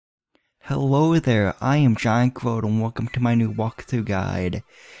Hello there, I am GiantGrotle and welcome to my new walkthrough guide.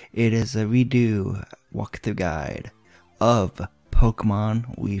 It is a redo walkthrough guide of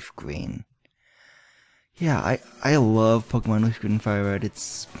Pokémon LeafGreen. Yeah, I love Pokémon LeafGreen and FireRed.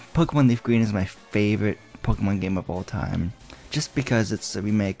 Pokémon LeafGreen is my favorite Pokemon game of all time. Just because it's a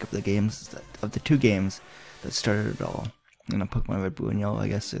remake of the two games that started it all. You know, Pokemon Red, Blue, and Yellow, I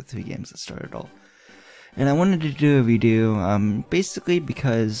guess, are the three games that started it all. And I wanted to do a redo, basically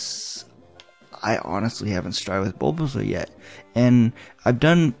because I honestly haven't started with Bulbasaur yet, and I've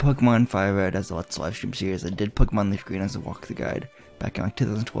done Pokemon FireRed as a Let's live stream series. I did Pokemon LeafGreen as a walkthrough guide back in like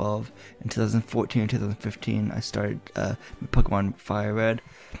 2012. In 2014 or 2015, I started Pokemon FireRed,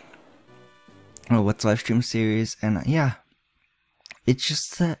 or Let's live stream series, and yeah, it's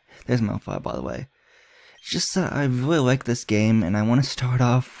just that there's Malphite, by the way. It's just that I really like this game, and I want to start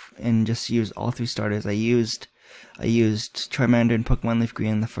off and just use all three starters. I used Charmander and Pokemon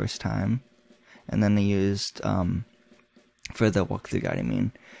LeafGreen the first time. And then I used, for the walkthrough guide,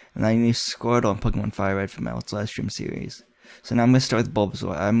 and I used Squirtle and Pokemon FireRed for my Let's live stream series. So now I'm gonna start with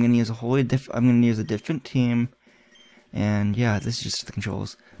Bulbasaur. I'm gonna use a different team, and yeah, this is just the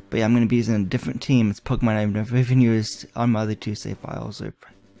controls. But yeah, I'm gonna be using a different team. It's Pokemon I've never even used on my other two save files or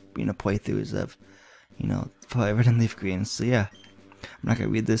playthroughs of FireRed and LeafGreen. So yeah, I'm not gonna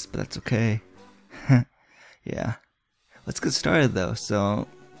read this, but that's okay. Yeah, let's get started though. So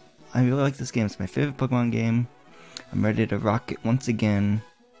I really like this game. It's my favorite Pokemon game. I'm ready to rock it once again.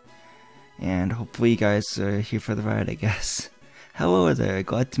 And hopefully you guys are here for the ride, I guess. Hello there,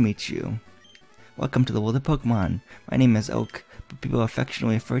 glad to meet you. Welcome to the world of Pokemon. My name is Oak, but people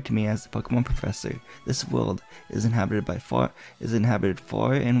affectionately refer to me as the Pokemon Professor. This world is inhabited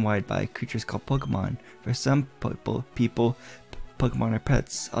far and wide by creatures called Pokemon. For some people, Pokemon are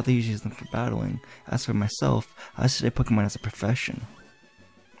pets. Others use them for battling. As for myself, I study Pokemon as a profession.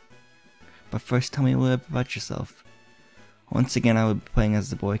 But first, tell me a little bit about yourself. Once again, I will be playing as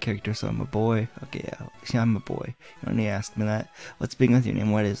the boy character, so I'm a boy. Okay, yeah, I'm a boy. You don't need to ask me that. Let's begin with your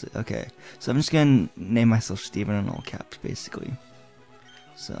name. What is it? Okay, so I'm just gonna name myself Steven in all caps, basically.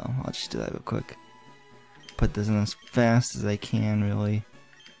 So I'll just do that real quick. Put this in as fast as I can, really,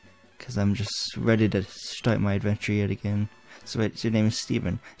 because I'm just ready to start my adventure yet again. So wait, your name is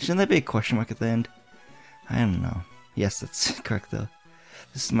Steven. Shouldn't that be a question mark at the end? I don't know. Yes, that's correct though.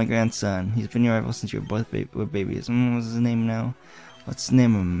 This is my grandson. He's been your rival since you were both babies. What's his name now? Let's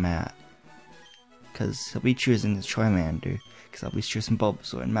name him Matt. Because he'll be choosing the Charmander. Because I'll be choosing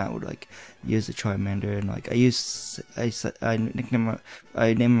Bulbasaur, and Matt would use the Charmander. And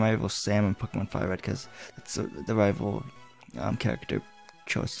I named my rival Sam in Pokemon FireRed because that's the rival character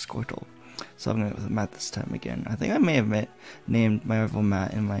chose Squirtle. So I'm going to go with Matt this time again. I think I may have named my rival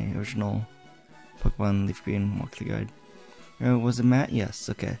Matt in my original Pokemon LeafGreen walkthrough guide. Or was it Matt? Yes,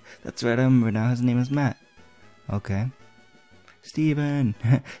 okay. That's right, I remember now. His name is Matt. Okay. Steven!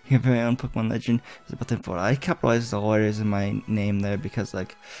 Your very own Pokemon legend is about to unfold. I capitalized the letters in my name there because,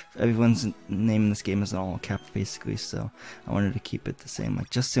 everyone's name in this game is in all caps, basically, so I wanted to keep it the same.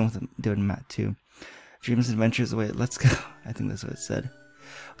 Just same with doing Matt, too. Dreams and adventures away. Let's go. I think that's what it said.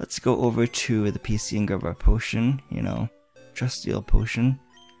 Let's go over to the PC and grab our potion, trusty old potion.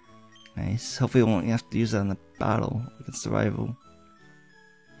 Nice. Hopefully we won't have to use that in the battle against the rival.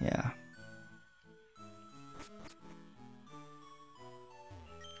 Yeah.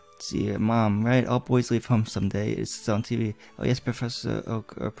 Let's see, Mom, right? All boys leave home someday. It's on TV. Oh yes, Professor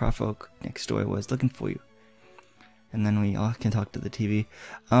Oak, or Prof Oak next door was looking for you. And then we all can talk to the TV.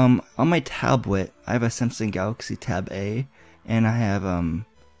 On my tablet, I have a Samsung Galaxy Tab A, and I have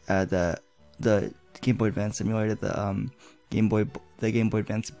the Game Boy Advance emulator, the Game Boy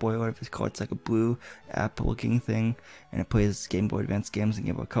Advance Boy, whatever it's called. It's like a blue app-looking thing, and it plays Game Boy Advance games and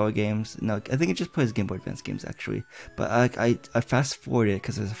Game Boy Color games. No, I think it just plays Game Boy Advance games actually. But I fast-forwarded it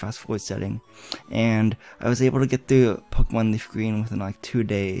because there's a fast-forward setting, and I was able to get through Pokemon LeafGreen within 2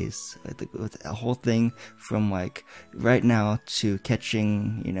 days, with a whole thing from right now to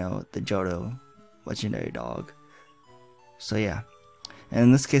catching the Johto legendary dog. So yeah, and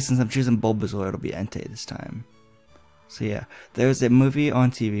in this case, since I'm choosing Bulbasaur, it'll be Entei this time. So yeah, there's a movie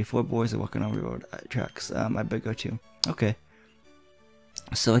on TV, 4 boys are walking on railroad tracks. I better go too. Okay.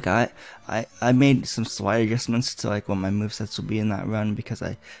 So I made some slight adjustments to what my movesets will be in that run because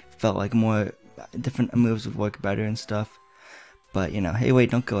I felt more different moves would work better and stuff. But hey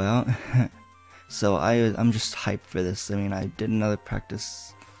wait, don't go out. So I'm just hyped for this. I did another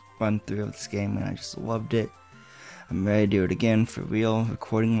practice run through of this game and I just loved it. I'm ready to do it again for real,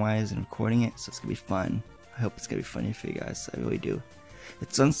 recording wise and recording it, so it's gonna be fun. I hope it's gonna be funny for you guys, I really do.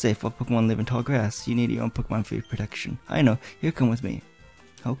 It's unsafe while Pokemon live in tall grass. You need your own Pokemon for your protection. I know, here, come with me.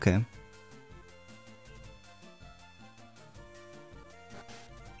 Okay.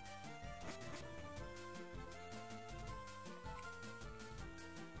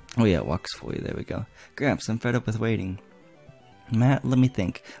 Oh yeah, it walks for you. There we go. Gramps, I'm fed up with waiting. Matt, let me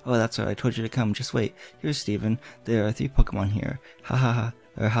think. Oh, that's right. I told you to come. Just wait. Here's Steven. There are 3 Pokemon here. Ha ha ha.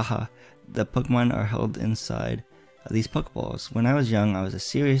 Or haha. The Pokemon are held inside these Pokeballs. When I was young, I was a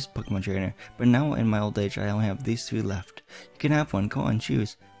serious Pokemon trainer, but now in my old age, I only have these 3 left. You can have one. Go on,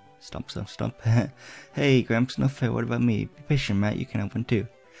 choose. Stomp, stomp, stomp. Hey, Gramps, no fair. What about me? Be patient, Matt. You can have one too.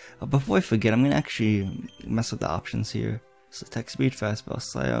 Before I forget, I'm gonna actually mess with the options here. So attack speed, fast, battle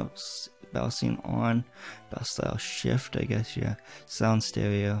style, battle scene on, battle style shift, I guess, yeah. Sound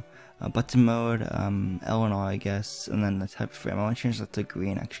stereo, button mode, L and R, I guess, and then the type of frame. I want to change that to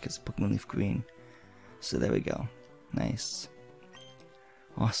green, actually, because Pokemon LeafGreen. So there we go. Nice.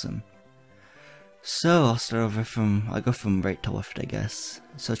 Awesome. So I'll start over I'll go from right to left, I guess.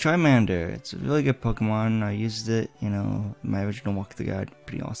 So Charmander, it's a really good Pokemon. I used it, you know, in my original walkthrough guide.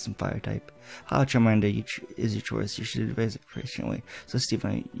 Pretty awesome fire type. How Charmander is your choice. You should advise it patiently. So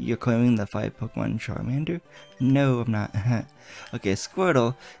Stephen, you're claiming the 5 Pokemon Charmander? No, I'm not. Okay,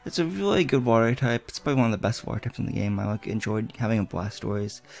 Squirtle. It's a really good water type. It's probably one of the best water types in the game. I enjoyed having a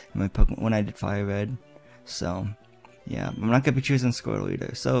Blastoise in my Pokemon when I did FireRed. So yeah, I'm not gonna be choosing Squirtle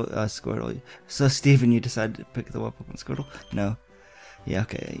either. So, Squirtle. So, Steven, you decided to pick the what Pokemon Squirtle? No. Yeah,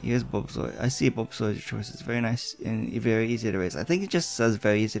 okay. Here's Bulbasaur. I see Bulbasaur as your choice. It's very nice and very easy to raise. I think it just says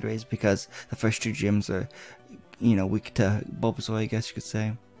very easy to raise because the first 2 gyms are, you know, weak to Bulbasaur, I guess you could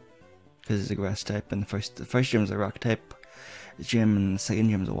say. Because it's a grass type, and the first gym is a rock type gym, and the second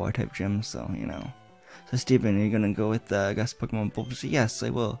gym is a water type gym, so, you know. So, Steven, are you gonna go with the guess Pokemon Bulbasaur? Yes,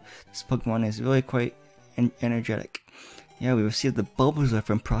 I will. This Pokemon is really quite energetic. Yeah, we received the Bulbasaur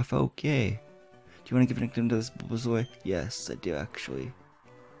from Prof Oak. Yay. Do you want to give a nickname to this Bulbasaur? Yes, I do actually.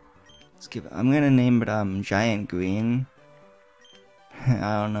 Let's give it. I'm gonna name it Giant Green.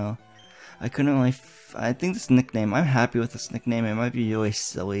 I don't know. I couldn't really. I think this nickname. I'm happy with this nickname. It might be really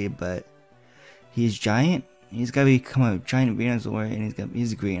silly, but he's giant. He's gotta become a giant Venusaur, and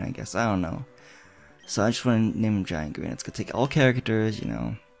he's green. I guess. I don't know. So I just want to name him Giant Green. It's gonna take all characters. You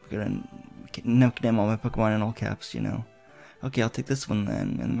know. We're gonna nickname all my Pokemon in all caps. You know. Okay, I'll take this one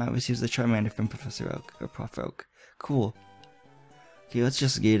then, and Matt receives the Charmander from Professor Oak, or Prof Oak. Cool. Okay, let's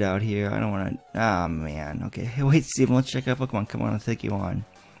just get out here. I don't want to. Ah, man. Okay, hey, wait, Steven, let's check out Pokemon. Come on, I'll take you on.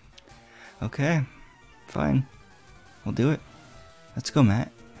 Okay, fine. We'll do it. Let's go,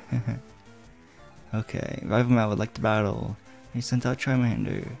 Matt. Okay, rival Matt would like to battle. He sent out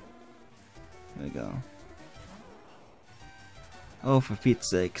Charmander. Here we go. Oh, for Pete's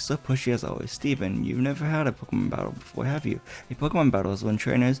sake, so pushy as always. Steven, you've never had a Pokemon battle before, have you? A Pokemon battle is when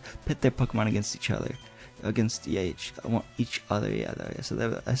trainers pit their Pokemon against each other. Each other, yeah, I said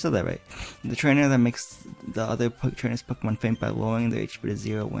that right. The trainer that makes the other trainer's Pokemon faint by lowering their HP to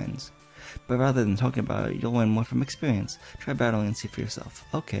 0 wins. But rather than talking about it, you'll learn more from experience. Try battling and see for yourself.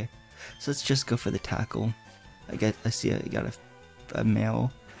 Okay, so let's just go for the tackle. I see I got a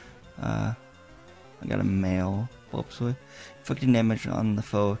male, I got a male Bulbasaur. Inflicting damage on the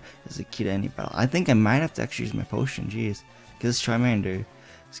foe is the key to any battle. I think I might have to actually use my potion, jeez. Because Charmander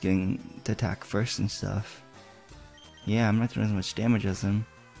is getting to attack first and stuff. Yeah, I'm not doing as much damage as him.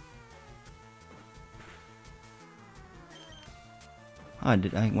 Oh,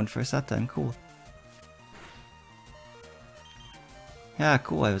 I went first that time, cool. Yeah,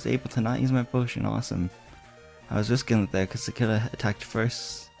 cool, I was able to not use my potion, awesome. I was risking it there because I could have attacked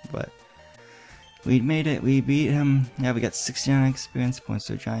first, but we made it, we beat him. Yeah, we got 69 experience points,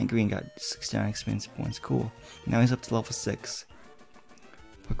 so Giant Green got 69 experience points, cool. Now he's up to level 6.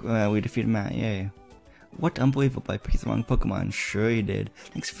 We defeated Matt, yay. What unbelievable, I picked the wrong Pokemon, sure you did.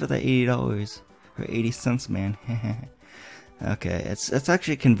 Thanks for the $80, or 80 cents, man. Okay, it's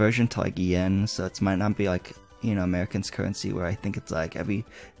actually a conversion to like yen, so it might not be like, you know, American's currency, where I think it's like every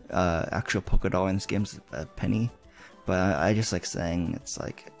actual Pokédollar in this game is a penny. But I just like saying it's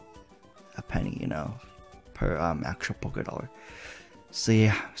like a penny, you know, per actual Pokédollar. So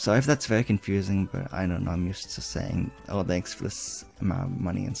yeah, sorry if that's very confusing, but I don't know, I'm used to saying, oh, thanks for this amount of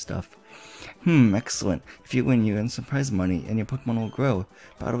money and stuff. Excellent. If you win, you win some prize money, and your Pokemon will grow.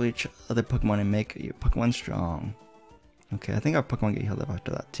 Battle each other Pokemon and make your Pokemon strong. Okay, I think our Pokemon get healed up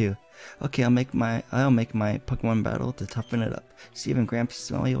after that too. Okay, I'll make my Pokemon battle to toughen it up. Steven, Gramps,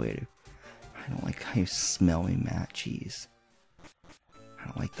 smell you later. I don't like how you smell me, Matt. Jeez. I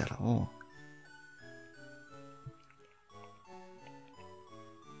don't like that at all.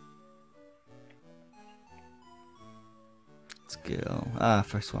 Let's go.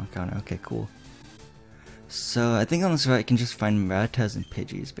 First one encounter. Okay, cool. So, I think on this route I can just find Rattata and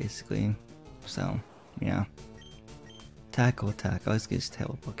Pidgeys, basically. So, yeah. Tackle, attack. Always get his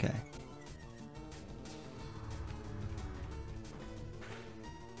tail up, okay.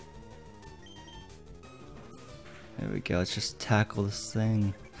 There we go, let's just tackle this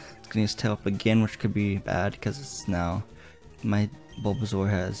thing. It's gonna use tail up again, which could be bad because it's now my Bulbasaur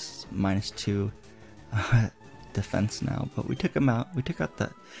has -2 defense now, but we took him out. We took out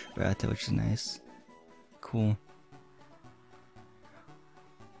that Rattata, which is nice. Cool.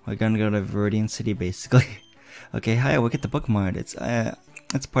 We're gonna go to Viridian City basically. Okay, hi, we'll get the book mart. It's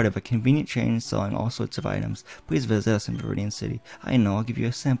part of a convenient chain selling all sorts of items. Please visit us in Viridian City. I know, I'll give you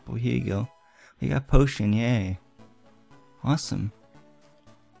a sample. Here you go. We got potion, yay. Awesome.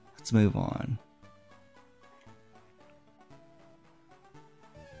 Let's move on.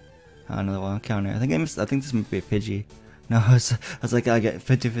 Another wild counter. I think this might be a Pidgey. No, I was like, I get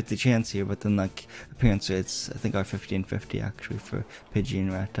 50-50 chance here, but then like appearance rates, I think are 50 and 50 actually for Pidgey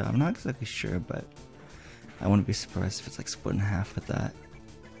and Rattata. I'm not exactly sure, but I wouldn't be surprised if it's like split in half with that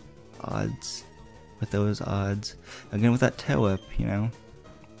odds. With those odds. Again with that tail whip, you know.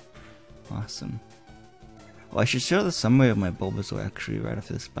 Awesome. Oh, I should show the summary of my Bulbasaur actually right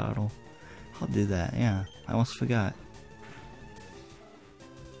after this battle. I'll do that, yeah. I almost forgot.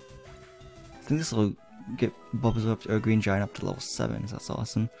 I think this will get Bulbasaur up to, or Green Giant up to level 7, so that's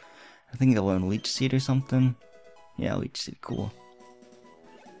awesome. I think it'll learn Leech Seed or something. Yeah, Leech Seed, cool.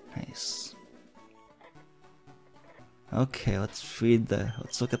 Nice. Okay, let's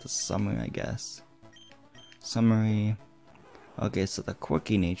look at the summary, I guess. Summary. Okay, so the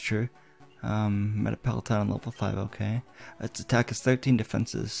quirky nature. Metapelton on level 5, okay. Its attack is 13,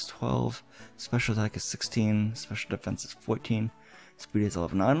 defense is 12, special attack is 16, special defense is 14, speed is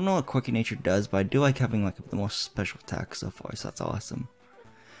 11. Now, I don't know what quirky nature does, but I do like having like the most special attack so far, so that's awesome.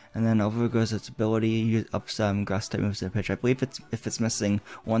 And then over goes its ability, ups grass type moves in a pitch. I believe if it's missing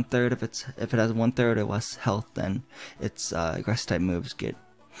 1/3, if it has 1/3 or less health, then its grass type moves get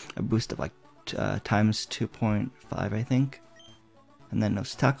a boost of like times 2.5, I think. And then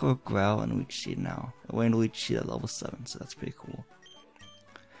it's Tackle, Growl, and Leech Seed now. We're in Leech Seed at level 7, so that's pretty cool.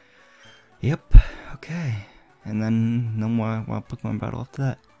 Yep, okay. And then no more wild Pokemon battle after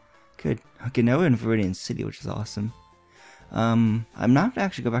that. Good. Okay, now we're in Viridian City, which is awesome. I'm not gonna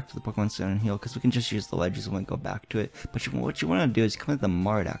actually go back to the Pokemon Center and heal, because we can just use the ledges when we go back to it. But what you want to do is come to the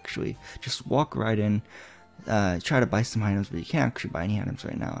mart actually. Just walk right in, try to buy some items, but you can't actually buy any items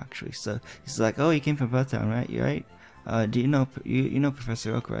right now actually. So he's like, oh, you came from Belltown, right? You're right. Do you know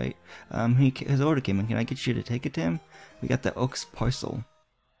Professor Oak, right? His order came in. Can I get you to take it to him? We got the Oak's parcel.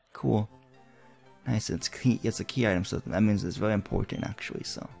 Cool. Nice. It's a key item, so that means it's very important actually.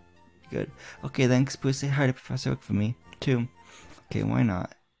 So good. Okay, thanks. Please say hi to Professor Oak for me too. Okay, why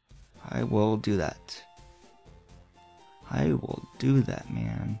not? I will do that. I will do that,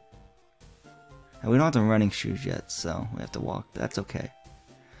 man. And we don't have the running shoes yet, so we have to walk. That's okay.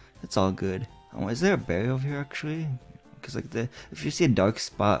 It's all good. Oh, is there a berry over here actually? Because like if you see a dark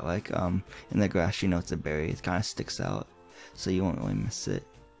spot like in the grass, you know it's a berry. It kind of sticks out, so you won't really miss it.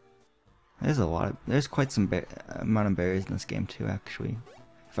 There's quite some amount of berries in this game too, actually.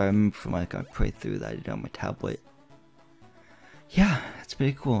 If I remember from like a playthrough that I did on my tablet. Yeah, it's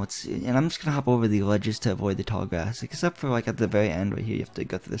pretty cool. And I'm just gonna hop over the ledges to avoid the tall grass, except for like at the very end right here, you have to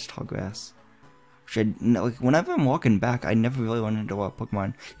go through this tall grass. Like, whenever I'm walking back, I never really run into a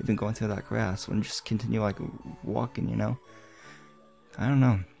Pokemon even going through that grass. When just continue like walking, you know. I don't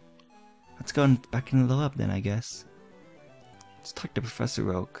know. Let's go back into the lab then, I guess. Let's talk to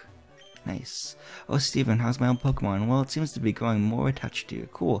Professor Oak. Nice. Oh, Steven, how's my old Pokemon? Well, it seems to be growing more attached to you.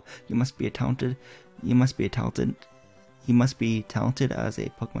 Cool. You must be talented as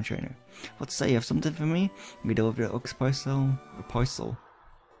a Pokemon trainer. Let's say you have something for me. We deliver the Oak's parcel or parcel.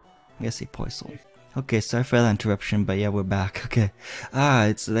 I guess a parcel. Okay, sorry for that interruption, but yeah, we're back. Okay.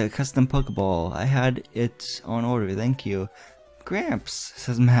 It's the custom Pokeball. I had it on order, thank you. Gramps,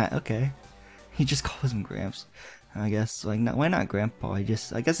 says Matt. Okay. He just calls him Gramps. I guess, like, why not Grandpa? I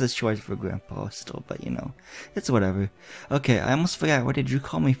guess it's short for Grandpa still, but you know, it's whatever. Okay, I almost forgot, what did you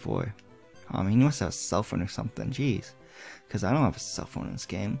call me for? He must have a cell phone or something, jeez. Because I don't have a cell phone in this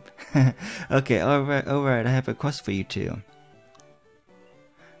game. Okay, alright, I have a quest for you two.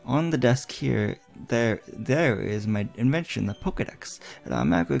 On the desk here, there is my invention, the Pokédex. It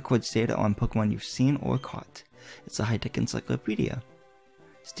automatically records data on Pokemon you've seen or caught. It's a high-tech encyclopedia.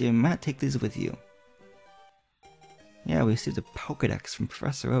 Steven, Matt, take these with you. Yeah, we received a Pokédex from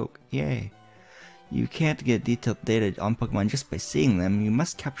Professor Oak. Yay. You can't get detailed data on Pokemon just by seeing them. You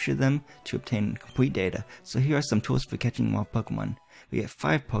must capture them to obtain complete data. So here are some tools for catching wild Pokemon. We get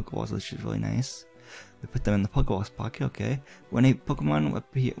 5 Pokeballs, which is really nice. We put them in the Pokeball's pocket, okay. When a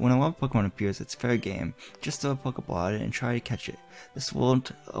wild Pokemon appears, it's fair game. Just throw a Pokeball at it and try to catch it. This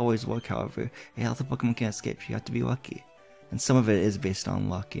won't always work, however. A healthy Pokemon can't escape, you have to be lucky. And some of it is based on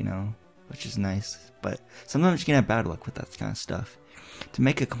luck, you know. which is nice. But sometimes you can have bad luck with that kind of stuff. To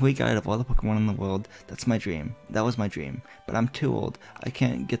make a complete guide of all the Pokemon in the world, that's my dream. That was my dream. But I'm too old. I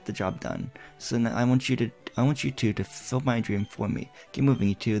can't get the job done. So now I want you two to fulfill my dream for me. Get moving,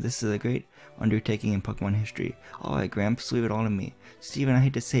 you two. This is a great undertaking in Pokemon history. Alright, Gramps, leave it all to me. Steven, I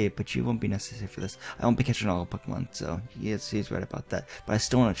hate to say it, but you won't be necessary for this. I won't be catching all the Pokemon, so he's right about that. But I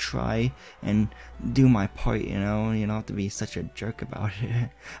still want to try and do my part, you know? You don't have to be such a jerk about it.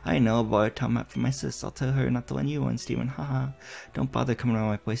 I know, but I'll tell Matt from my sis. I'll tell her not to let you on, Steven. Haha. Don't bother coming around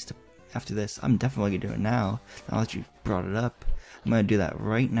my place after this. I'm definitely gonna do it now that you brought it up. I'm gonna do that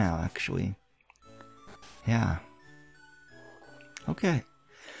right now, actually. Yeah. Okay.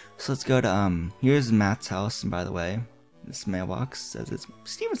 So let's go to, here's Matt's house, and by the way, this mailbox says it's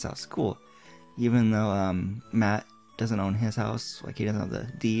Steven's house. Cool. Even though, Matt doesn't own his house, like he doesn't have the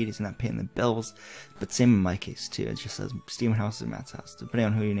deed, he's not paying the bills, but same in my case too, it just says Steven's house and Matt's house, depending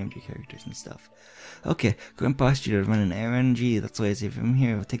on who you named your characters and stuff. Okay, Grandpa asked you to run an errand. Gee, that's lazy from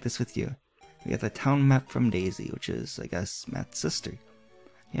here, we'll take this with you. We got the town map from Daisy, which is, I guess, Matt's sister.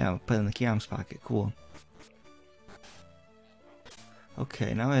 Yeah, we'll put it in the Kiam's pocket, cool.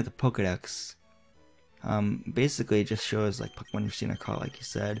 Okay, now we have the Pokédex. Basically it just shows like Pokemon you've seen or caught, like you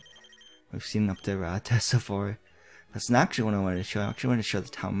said. We've seen up to Rattata so far. That's not actually what I wanted to show. I actually wanted to show the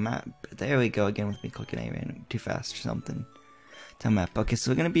town map. But there we go again with me clicking A ran too fast or something. Town map. Okay, so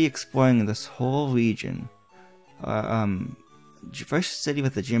we're gonna be exploring this whole region. First city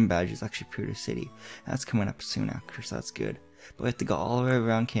with the gym badge is actually Pewter City. That's coming up soon after, so that's good. But we have to go all the way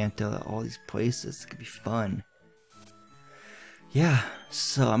around Kanto, all these places. It's gonna be fun. Yeah,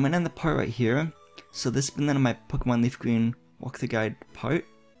 so I'm gonna end the part right here. So this has been the end of my Pokemon LeafGreen walkthrough guide part.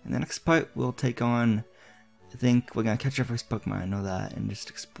 And the next part we'll take on, I think we're gonna catch our first Pokemon, I know that, and just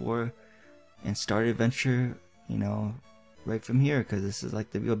explore and start an adventure, you know, right from here, because this is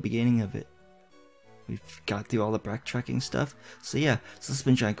like the real beginning of it. We've got through all the backtracking stuff. So yeah, so this has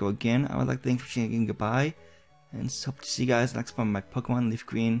been GiantGrotle again. I would like to thank you for tuning in, goodbye, and hope to see you guys next time on my Pokemon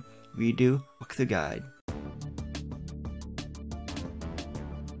LeafGreen redo walkthrough guide.